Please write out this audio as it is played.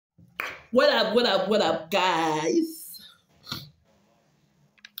What up, guys?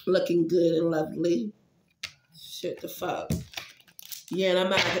 Looking good and lovely. Shit the fuck. Yeah, and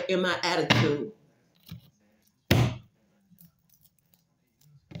I'm out in my attitude.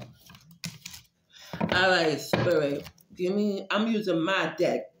 Alright, Spirit. I'm using my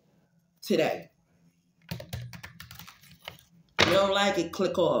deck today. If you don't like it,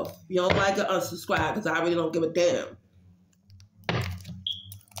 click off. If you don't like it, unsubscribe, because I really don't give a damn.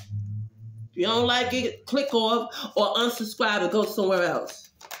 If you don't like it, click off or unsubscribe and go somewhere else.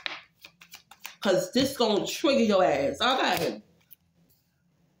 Because this gonna trigger your ass. Okay.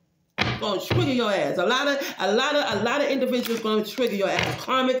 Gonna trigger your ass. A lot of individuals gonna trigger your ass.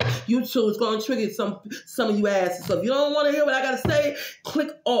 Karmic YouTube is gonna trigger some of you asses. So if you don't want to hear what I gotta say, click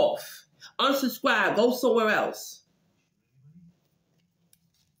off. Unsubscribe. Go somewhere else.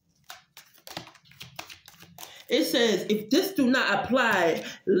 It says, if this do not apply,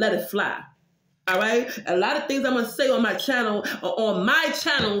 let it fly. All right? A lot of things I'm going to say on my channel,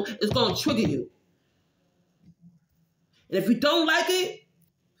 is going to trigger you. And if you don't like it,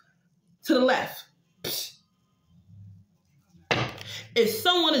 to the left. If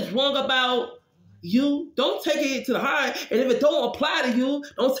someone is wrong about you, don't take it to the heart. And if it don't apply to you,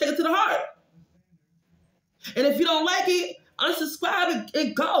 don't take it to the heart. And if you don't like it, unsubscribe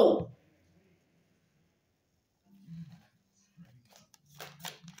and go.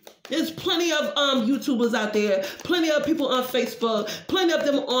 There's plenty of YouTubers out there, plenty of people on Facebook, plenty of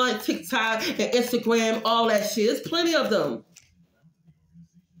them on TikTok and Instagram, all that shit. There's plenty of them.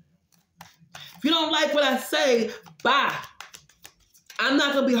 If you don't like what I say, bye. I'm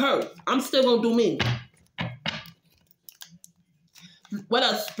not going to be hurt. I'm still going to do me. What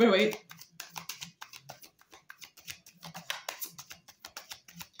up, Spirit?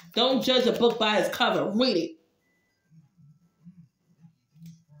 Don't judge a book by its cover. Read it.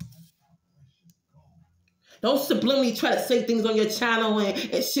 Don't subliminally try to say things on your channel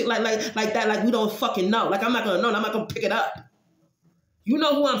and shit like that, like we don't fucking know. Like I'm not gonna know, I'm not gonna pick it up. You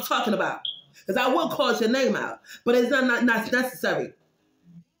know who I'm talking about. Because I will call your name out, but it's not necessary.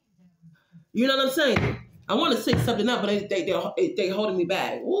 You know what I'm saying? I want to say something up, but they holding me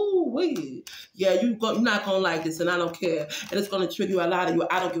back. Ooh, wait. Yeah, you're not gonna like this, and I don't care. And it's gonna trigger you a lot of you.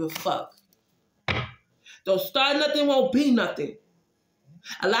 I don't give a fuck. Don't start nothing, won't be nothing.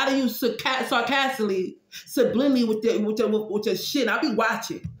 A lot of you sarcastically, subliminally with your shit. I be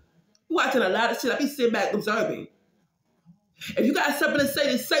watching. Watching a lot of shit. I be sitting back observing. If you got something to say,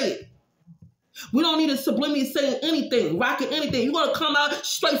 then say it. We don't need a subliminally saying anything, rocking anything. You're going to come out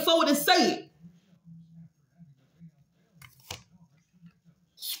straightforward and say it.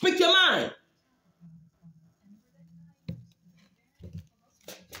 Speak your mind.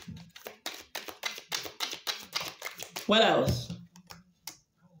 What else?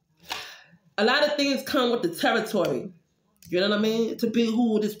 A lot of things come with the territory. You know what I mean? To be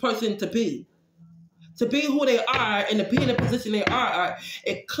who this person to be. To be who they are and to be in the position they are,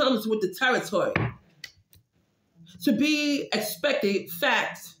 it comes with the territory. To be expected,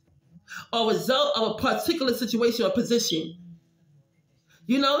 fact, or result of a particular situation or position.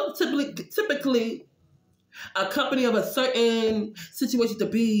 You know, typically a company of a certain situation to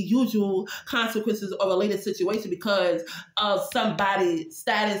be usual consequences or related situation because of somebody's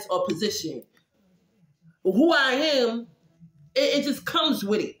status or position. Who I am, it just comes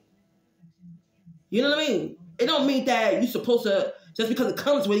with it. You know what I mean? It don't mean that you're supposed to, just because it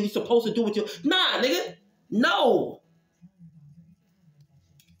comes with it, you're supposed to do what you... Nah, nigga. No.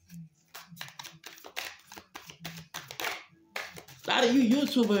 A lot of you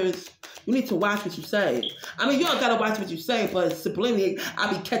YouTubers, you need to watch what you say. I mean, you don't gotta watch what you say, but subliminally,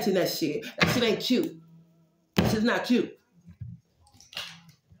 I be catching that shit. That shit ain't cute. That shit's not cute.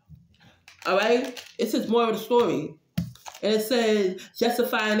 All right? It's just more of the story. And it says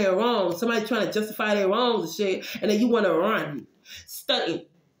justifying their wrongs. Somebody trying to justify their wrongs and shit, and then you want to run. Stunting.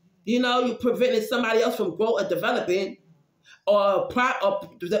 You know, you're preventing somebody else from growing or developing or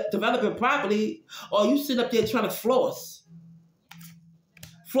developing properly, or you sit up there trying to floss.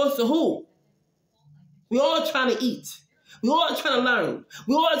 Floss to who? We all trying to eat. We all trying to learn.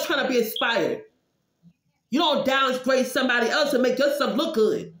 We all trying to be inspired. You don't downgrade somebody else and make yourself look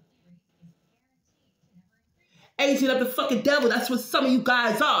good. Agent of the fucking devil. That's what some of you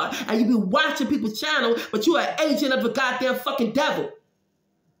guys are. And you be watching people's channel, but you are an agent of the goddamn fucking devil.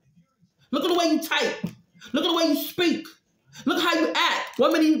 Look at the way you type. Look at the way you speak. Look how you act.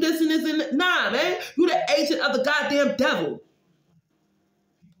 One minute you this and this and... Nah, man. You the agent of the goddamn devil.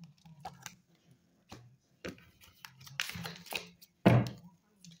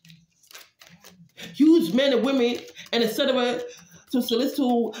 Use men and women and etc. to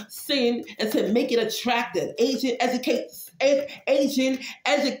solicit sin and to make it attractive. Agent educated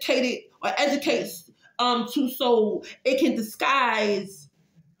or educates to so it can disguise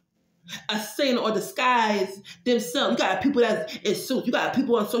a sin or disguise themselves. You got people that's in suits. You got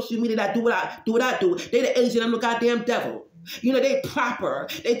people on social media that do what I do. They the agent. I'm the goddamn devil. You know, they proper.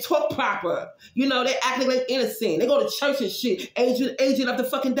 They talk proper. You know, they act like innocent. They go to church and shit. Agent of the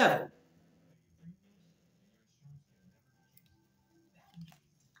fucking devil.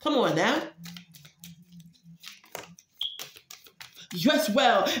 Come on now. Dress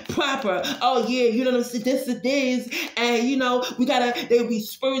well, proper. Oh yeah, you know this is, and you know we gotta. There be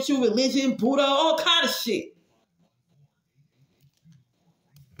spiritual, religion, Buddha, all kind of shit.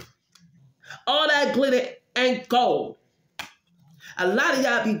 All that glitter ain't gold. A lot of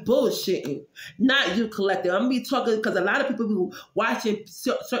y'all be bullshitting. Not you, collective. I'm gonna be talking because a lot of people be watching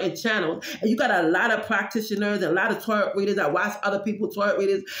certain channels, and you got a lot of practitioners and a lot of tarot readers that watch other people's tarot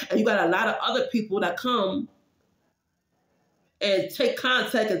readers, and you got a lot of other people that come and take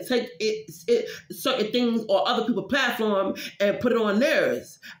contact and take certain things or other people's platform and put it on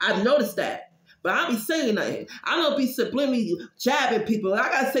theirs. I've noticed that. But I don't be saying nothing. I don't be subliminally jabbing people. I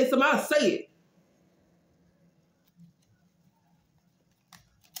gotta say something, I'll say it.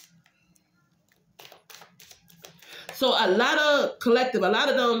 So a lot of collective, a lot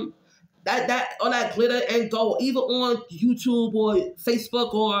of them, that all that glitter and gold, either on YouTube or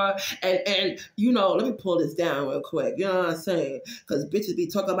Facebook or and you know, let me pull this down real quick. You know what I'm saying? Because bitches be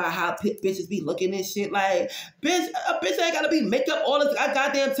talking about how bitches be looking and shit. Like, bitch, a bitch ain't gotta be makeup all this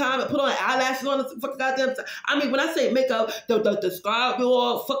goddamn time and put on eyelashes on this fucking goddamn time. I mean, when I say makeup, the scarf be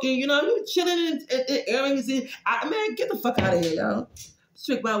all fucking, you know, you chilling in earrings and man, get the fuck out of here, yo.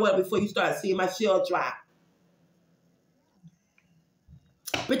 Trick my well before you start seeing my shit all dry.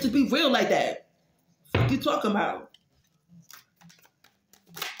 Bitches be real like that. What you talking about?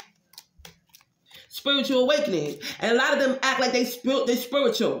 Spiritual awakening. And a lot of them act like they're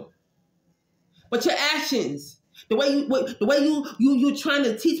spiritual. But your actions, the way you trying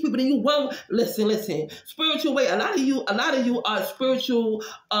to teach people, then you won't listen. Spiritual way. A lot of you are spiritual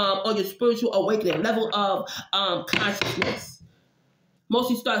on your spiritual awakening level of consciousness.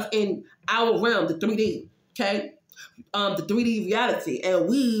 Mostly starts in our realm, the 3D. Okay. The 3D reality, and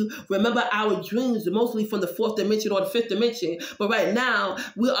we remember our dreams mostly from the 4th dimension or the 5th dimension. But right now,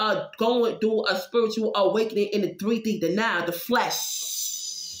 we are going through a spiritual awakening in the 3D, the now, the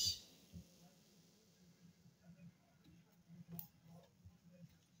flesh.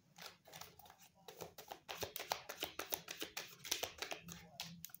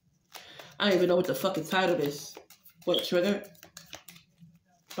 I don't even know what the fucking title is. What trigger?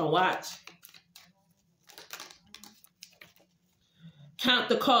 Don't watch. Count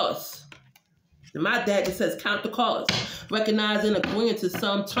the cost. My dad just says count the cost. Recognize and agreeing to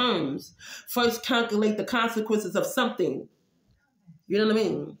some terms. First, calculate the consequences of something. You know what I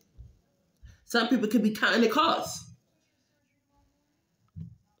mean? Some people could be counting the costs.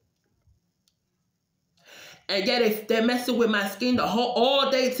 And yet they're messing with my skin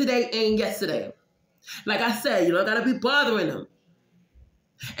all day today and yesterday. Like I said, you know, I gotta be bothering them.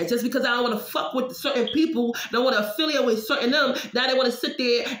 And just because I don't want to fuck with certain people, don't want to affiliate with certain them, now they want to sit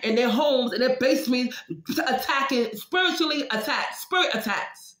there in their homes, in their basements, attacking, spirit attacks.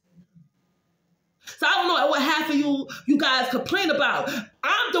 So I don't know what half of you guys complain about.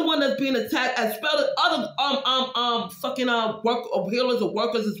 I'm the one that's being attacked as well as other fucking work or healers or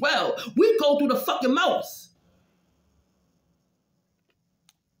workers as well. We go through the fucking most.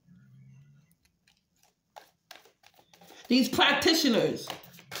 These practitioners.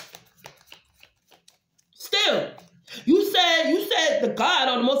 Still, you said the God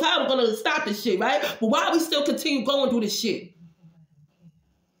or the Most High was going to stop this shit, right? But why we still continue going through this shit?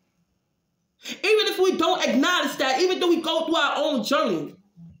 Even if we don't acknowledge that, even though we go through our own journey.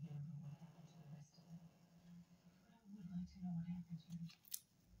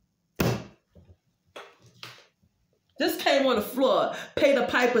 This came on the floor. Pay the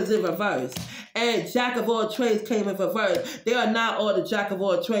pipers in reverse. And jack of all trades came in reverse. They are not all the jack of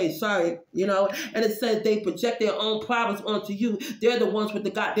all trades. Sorry, you know. And it says they project their own problems onto you. They're the ones with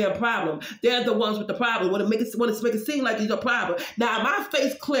the goddamn problem. They're the ones with the problem. Want to make it seem like it's a problem. Now my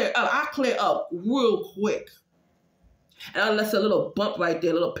face clear up. I clear up real quick. And unless a little bump right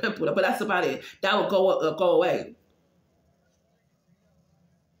there, a little pimple, but that's about it. That will go away.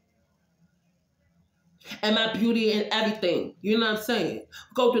 And my beauty and everything. You know what I'm saying?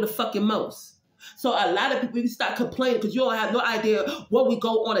 Go through the fucking most. So a lot of people, you start complaining because you don't have no idea what we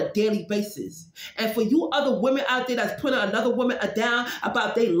go on a daily basis. And for you other women out there that's putting another woman down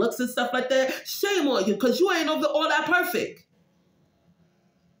about their looks and stuff like that, shame on you because you ain't all that perfect.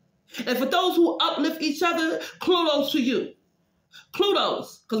 And for those who uplift each other, kudos to you.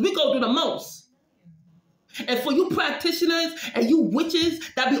 Kudos, because we go through the most. And for you practitioners and you witches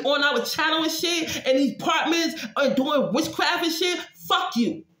that be on our channel and shit, and these partners are doing witchcraft and shit, fuck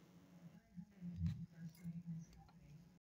you.